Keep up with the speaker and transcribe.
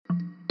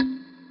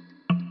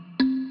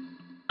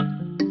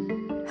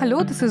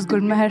Hello, this is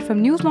Gurmeher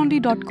from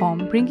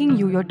newslaundry.com, bringing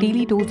you your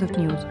daily dose of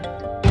news.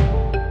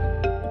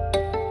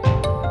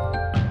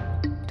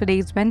 Today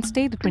is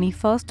Wednesday, the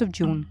 21st of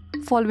June.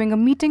 Following a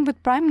meeting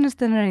with Prime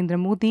Minister Narendra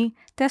Modi,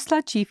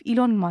 Tesla chief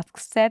Elon Musk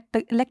said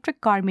the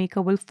electric car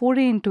maker will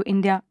foray into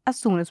India as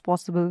soon as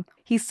possible.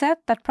 He said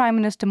that Prime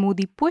Minister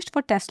Modi pushed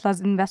for Tesla's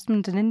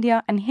investment in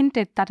India and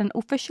hinted that an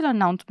official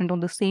announcement on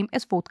the same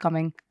is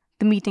forthcoming.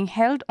 The meeting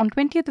held on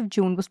 20th of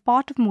June was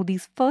part of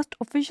Modi's first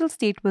official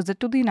state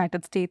visit to the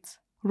United States.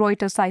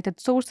 Reuters cited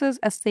sources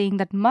as saying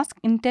that Musk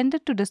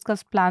intended to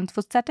discuss plans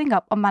for setting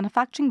up a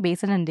manufacturing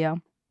base in India.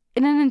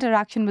 In an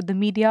interaction with the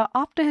media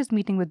after his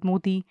meeting with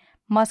Modi,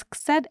 Musk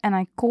said, and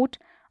I quote,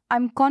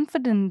 "I'm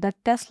confident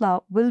that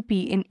Tesla will be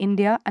in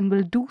India and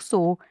will do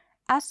so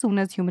as soon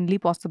as humanly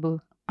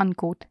possible,"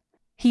 unquote.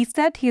 He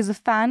said he is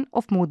a fan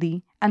of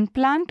Modi and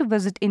planned to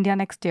visit India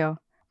next year.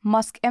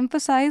 Musk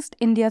emphasized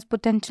India's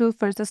potential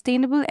for a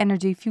sustainable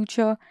energy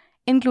future,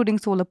 including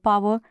solar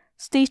power,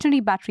 stationary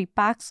battery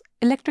packs,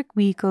 electric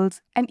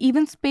vehicles, and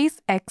even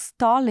SpaceX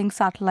Starlink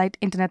satellite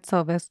internet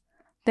service.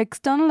 The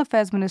External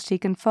Affairs Ministry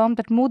confirmed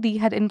that Modi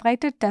had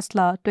invited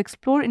Tesla to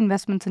explore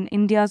investments in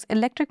India's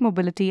electric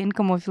mobility and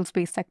commercial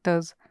space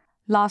sectors.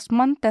 Last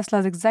month,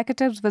 Tesla's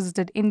executives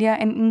visited India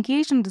and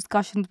engaged in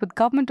discussions with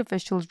government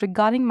officials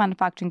regarding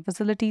manufacturing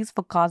facilities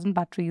for cars and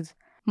batteries.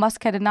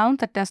 Musk had announced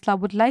that Tesla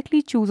would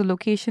likely choose a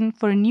location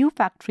for a new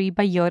factory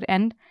by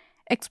year-end,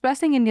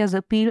 expressing India's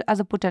appeal as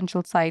a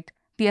potential site.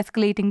 The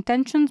escalating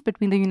tensions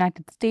between the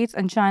United States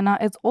and China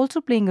is also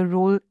playing a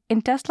role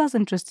in Tesla's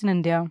interest in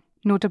India.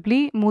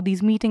 Notably,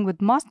 Modi's meeting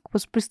with Musk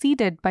was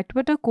preceded by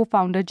Twitter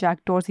co-founder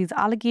Jack Dorsey's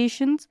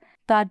allegations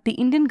that the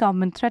Indian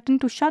government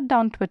threatened to shut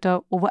down Twitter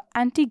over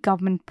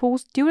anti-government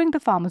posts during the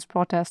farmers'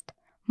 protest.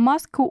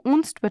 Musk, who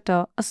owns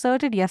Twitter,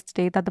 asserted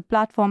yesterday that the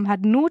platform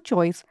had no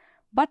choice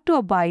but to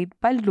abide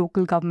by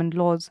local government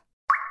laws.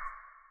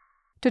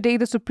 Today,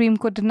 the Supreme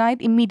Court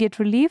denied immediate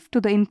relief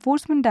to the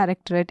Enforcement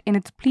Directorate in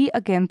its plea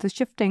against the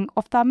shifting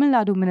of Tamil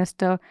Nadu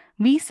Minister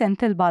V.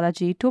 Senthil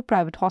Balaji to a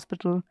private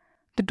hospital.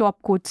 The top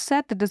court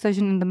said the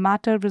decision in the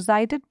matter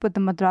resided with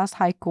the Madras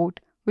High Court,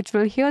 which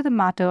will hear the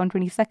matter on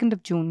 22nd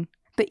of June.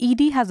 The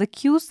ED has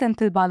accused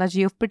Senthil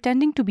Balaji of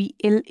pretending to be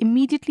ill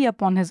immediately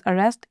upon his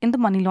arrest in the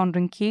money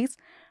laundering case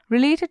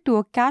related to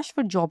a cash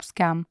for job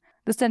scam.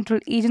 The central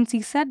agency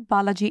said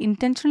Balaji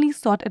intentionally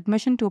sought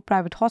admission to a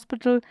private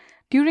hospital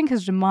during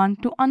his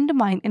remand to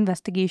undermine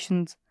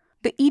investigations.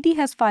 The ED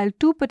has filed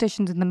 2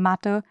 petitions in the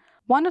matter.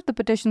 One of the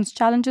petitions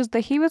challenges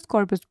the habeas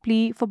corpus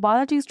plea for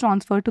Balaji's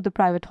transfer to the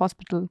private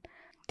hospital.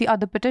 The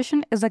other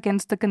petition is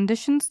against the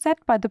conditions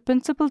set by the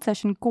Principal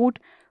Session Court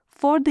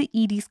for the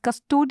ED's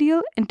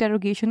custodial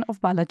interrogation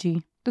of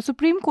Balaji. The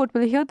Supreme Court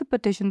will hear the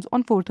petitions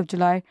on 4th of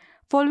July,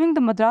 following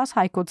the Madras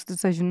High Court's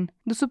decision.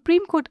 The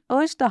Supreme Court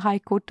urged the High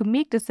Court to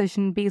make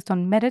decision based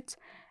on merits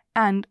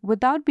and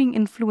without being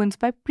influenced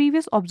by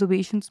previous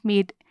observations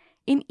made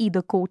in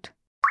either court.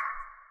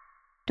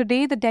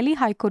 Today, the Delhi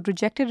High Court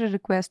rejected a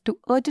request to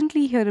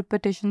urgently hear a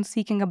petition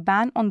seeking a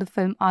ban on the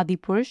film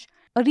Adipurush,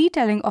 a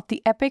retelling of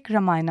the epic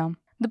Ramayana.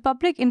 The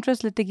public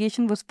interest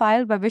litigation was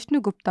filed by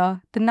Vishnu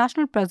Gupta, the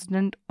national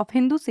president of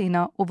Hindu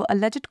Sena, over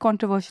alleged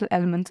controversial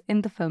elements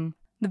in the film.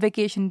 The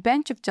vacation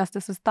bench of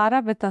Justices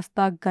Tara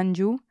Vitasta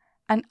Ganju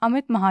and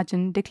Amit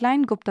Mahajan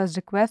declined Gupta's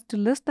request to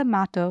list the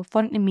matter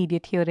for an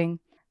immediate hearing.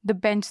 The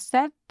bench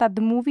said that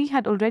the movie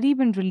had already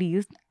been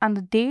released and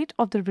the date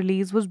of the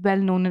release was well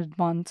known in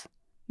advance.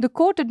 The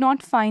court did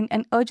not find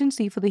an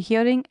urgency for the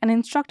hearing and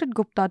instructed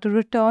Gupta to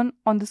return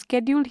on the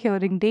scheduled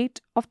hearing date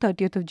of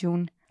 30th of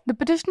June. The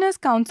petitioner's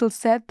counsel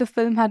said the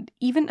film had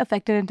even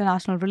affected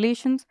international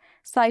relations,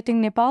 citing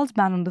Nepal's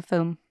ban on the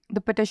film.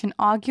 The petition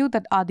argued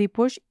that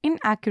Adipurush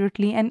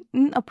inaccurately and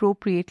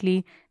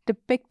inappropriately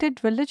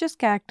depicted religious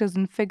characters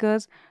and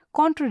figures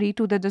contrary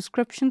to the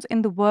descriptions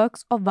in the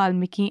works of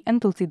Valmiki and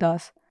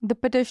Tulsidas. The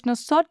petitioner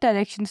sought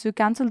directions to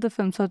cancel the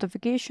film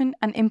certification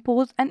and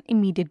impose an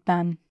immediate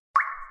ban.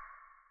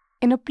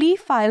 In a plea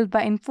filed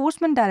by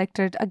Enforcement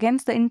Directorate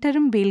against the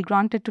interim bail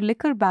granted to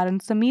liquor baron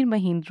Sameer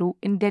Mahindru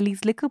in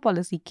Delhi's liquor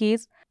policy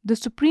case, the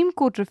Supreme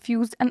Court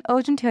refused an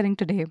urgent hearing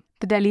today.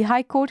 The Delhi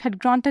High Court had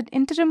granted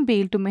interim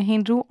bail to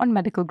Mahindru on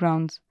medical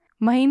grounds.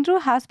 Mahindru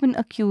has been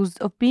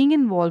accused of being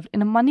involved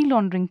in a money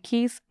laundering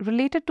case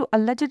related to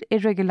alleged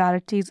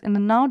irregularities in the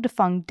now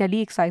defunct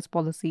Delhi excise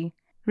policy.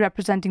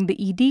 Representing the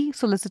ED,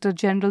 Solicitor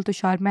General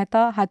Tushar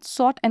Mehta had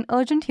sought an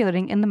urgent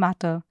hearing in the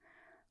matter.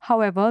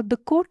 However, the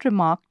court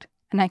remarked,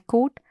 and I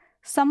quote,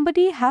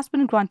 "Somebody has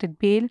been granted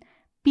bail,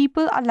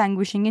 people are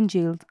languishing in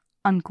jails,"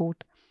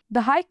 unquote.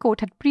 The High Court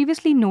had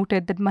previously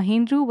noted that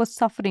Mahindru was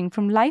suffering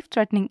from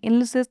life-threatening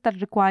illnesses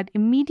that required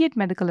immediate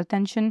medical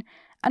attention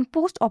and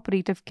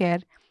post-operative care,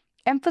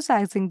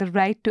 emphasizing the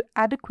right to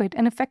adequate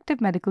and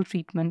effective medical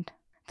treatment.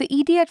 The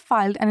ED had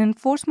filed an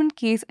enforcement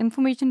case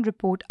information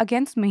report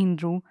against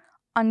Mahindru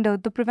under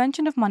the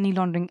Prevention of Money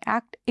Laundering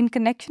Act in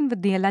connection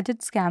with the alleged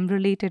scam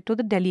related to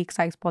the Delhi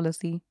excise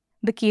policy.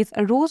 The case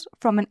arose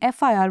from an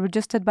FIR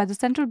registered by the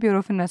Central Bureau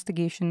of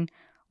Investigation,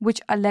 which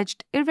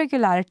alleged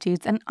irregularities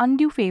and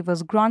undue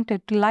favors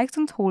granted to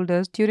license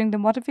holders during the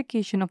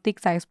modification of the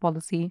excise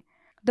policy.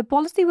 The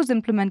policy was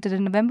implemented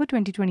in November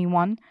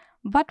 2021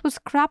 but was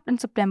scrapped in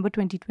September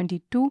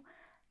 2022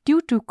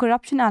 due to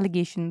corruption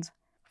allegations.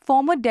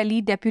 Former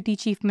Delhi Deputy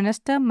Chief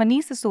Minister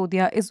Manish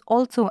Sisodia is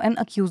also an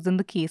accused in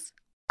the case.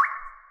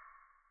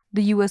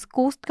 The US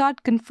Coast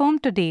Guard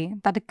confirmed today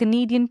that a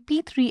Canadian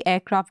P-3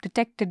 aircraft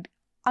detected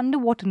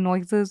underwater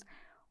noises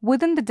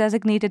within the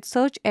designated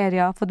search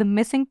area for the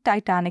missing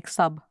Titanic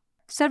sub.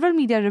 Several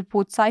media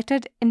reports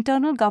cited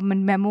internal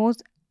government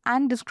memos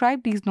and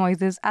described these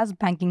noises as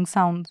banking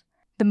sounds.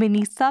 The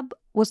mini sub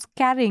was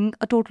carrying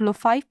a total of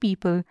 5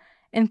 people,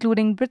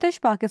 including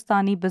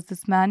British-Pakistani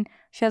businessman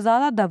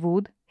Shahzada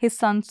Dawood, his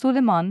son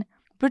Suleiman,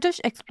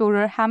 British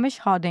explorer Hamish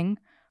Harding,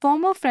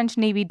 former French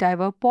Navy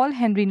diver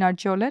Paul-Henri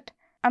Nargeolet,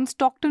 and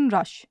Stockton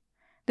Rush,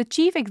 the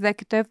chief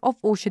executive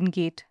of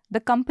OceanGate, the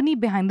company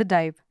behind the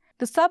dive.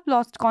 The sub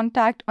lost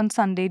contact on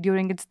Sunday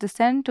during its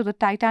descent to the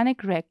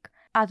Titanic wreck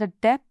at a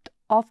depth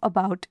of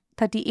about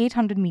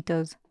 3,800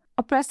 meters.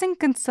 A pressing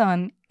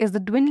concern is the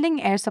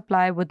dwindling air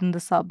supply within the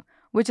sub,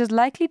 which is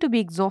likely to be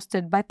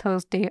exhausted by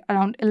Thursday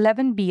around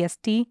 11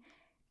 BST,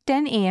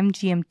 10 AM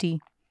GMT.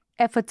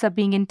 Efforts are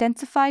being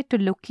intensified to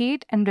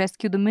locate and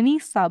rescue the mini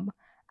sub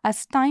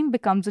as time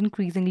becomes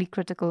increasingly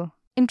critical.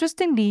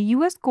 Interestingly,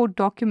 US court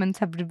documents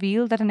have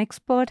revealed that an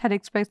expert had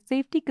expressed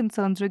safety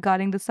concerns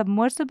regarding the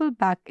submersible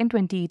back in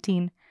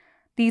 2018.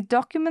 These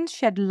documents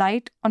shed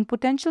light on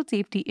potential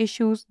safety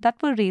issues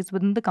that were raised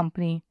within the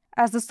company.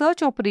 As the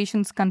search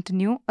operations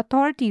continue,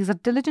 authorities are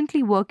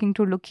diligently working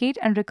to locate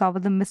and recover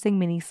the missing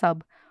mini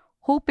sub,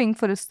 hoping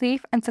for a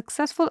safe and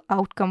successful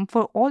outcome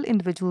for all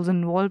individuals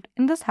involved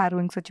in this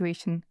harrowing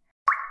situation.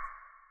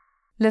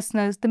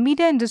 Listeners, the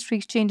media industry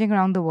is changing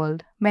around the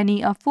world.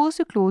 Many are forced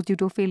to close due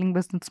to a failing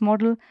business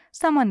model,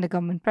 some under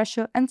government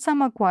pressure, and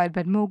some are acquired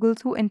by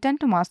moguls who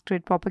intend to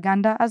masquerade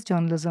propaganda as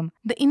journalism.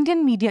 The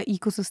Indian media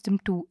ecosystem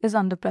too is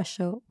under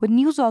pressure, with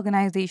news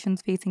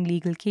organizations facing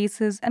legal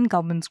cases and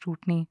government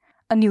scrutiny.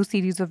 A new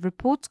series of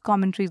reports,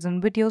 commentaries,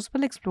 and videos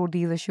will explore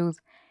these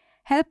issues.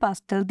 Help us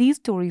tell these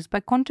stories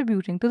by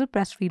contributing to the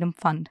Press Freedom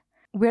Fund.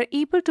 We're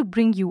able to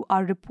bring you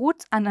our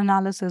reports and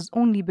analysis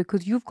only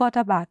because you've got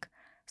our back.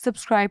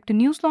 Subscribe to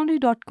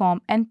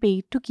newslaundry.com and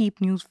pay to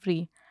keep news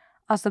free.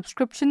 Our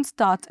subscription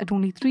starts at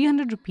only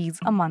 300 rupees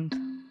a month.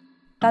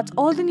 That's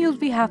all the news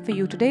we have for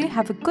you today.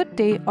 Have a good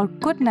day or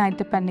good night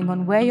depending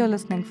on where you're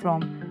listening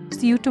from.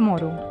 See you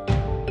tomorrow.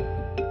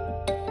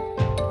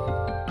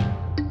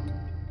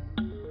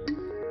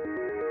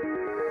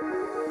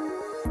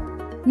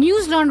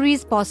 News Laundry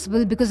is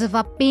possible because of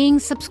our paying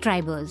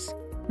subscribers.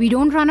 We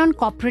don't run on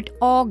corporate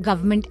or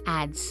government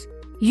ads.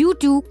 You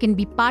too can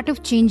be part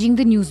of changing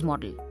the news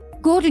model.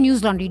 Go to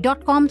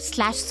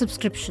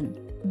newslaundry.com/subscription.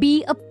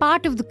 Be a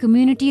part of the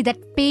community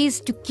that pays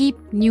to keep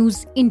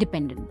news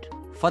independent.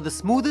 For the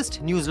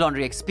smoothest News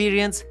Laundry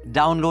experience,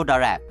 download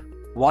our app.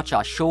 Watch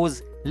our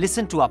shows,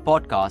 listen to our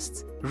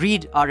podcasts,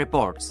 read our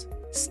reports.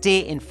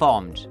 Stay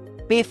informed.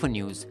 Pay for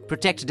news,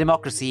 protect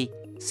democracy,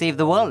 save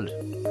the world.